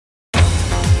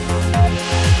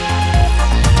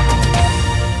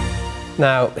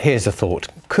Now, here's a thought.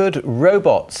 Could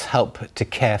robots help to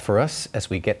care for us as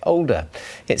we get older?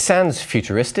 It sounds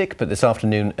futuristic, but this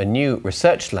afternoon a new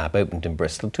research lab opened in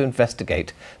Bristol to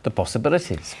investigate the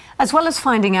possibilities. As well as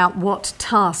finding out what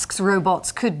tasks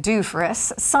robots could do for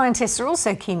us, scientists are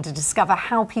also keen to discover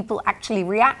how people actually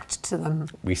react to them.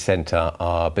 We sent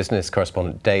our business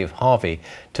correspondent Dave Harvey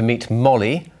to meet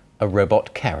Molly, a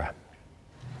robot carer.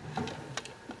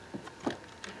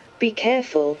 Be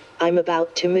careful, I'm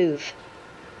about to move.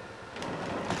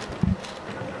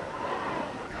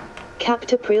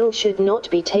 Captopril should not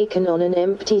be taken on an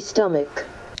empty stomach.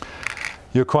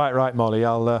 You're quite right, Molly.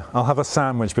 I'll have a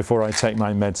sandwich before I take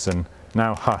my medicine.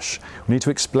 Now hush. We need to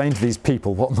explain to these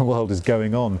people what in the world is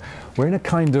going on. We're in a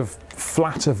kind of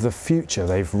flat of the future.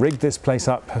 They've rigged this place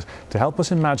up to help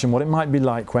us imagine what it might be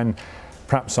like when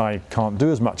perhaps I can't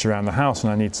do as much around the house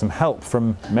and I need some help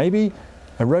from maybe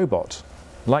a robot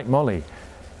like Molly.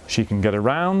 She can get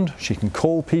around, she can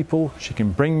call people, she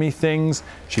can bring me things,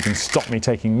 she can stop me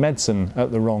taking medicine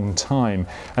at the wrong time.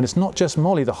 And it's not just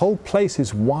Molly, the whole place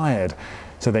is wired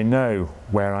so they know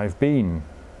where I've been,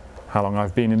 how long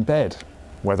I've been in bed,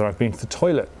 whether I've been to the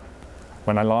toilet,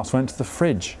 when I last went to the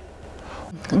fridge.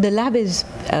 The lab is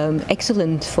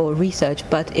excellent for research,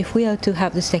 but if we are to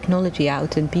have this technology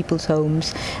out in people's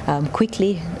homes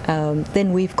quickly,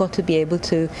 then we've got to be able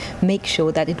to make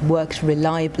sure that it works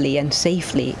reliably and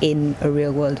safely in a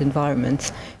real-world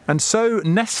environment. And so,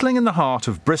 nestling in the heart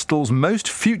of Bristol's most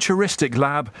futuristic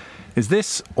lab is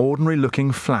this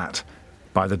ordinary-looking flat.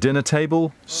 By the dinner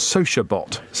table,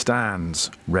 SociaBot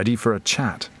stands, ready for a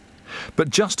chat. But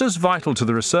just as vital to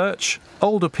the research,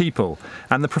 older people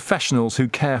and the professionals who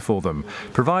care for them,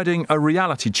 providing a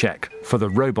reality check for the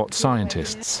robot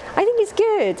scientists. I think it's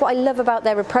good. What I love about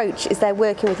their approach is they're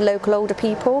working with local older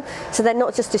people, so they're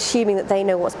not just assuming that they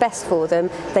know what's best for them.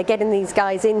 They're getting these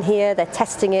guys in here, they're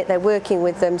testing it, they're working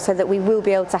with them so that we will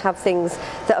be able to have things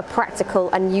that are practical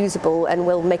and usable and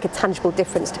will make a tangible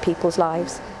difference to people's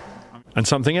lives. And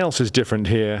something else is different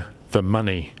here. The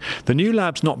money. The new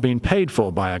lab's not being paid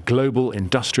for by a global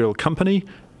industrial company,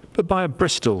 but by a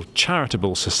Bristol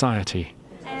charitable society.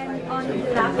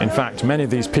 In fact, many of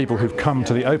these people who've come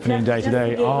to the opening day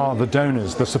today are the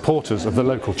donors, the supporters of the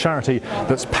local charity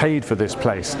that's paid for this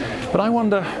place. But I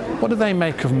wonder, what do they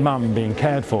make of Mum being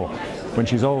cared for when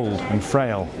she's old and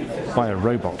frail by a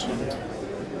robot?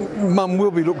 Mum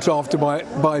will be looked after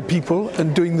by people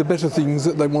and doing the better things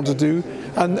that they want to do,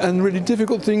 and really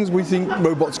difficult things we think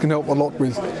robots can help a lot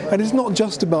with. And it's not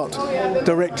just about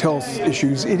direct health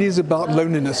issues, it is about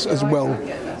loneliness as well,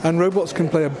 and robots can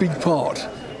play a big part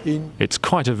in... It's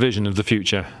quite a vision of the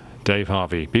future. Dave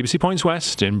Harvey, BBC Points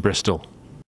West in Bristol.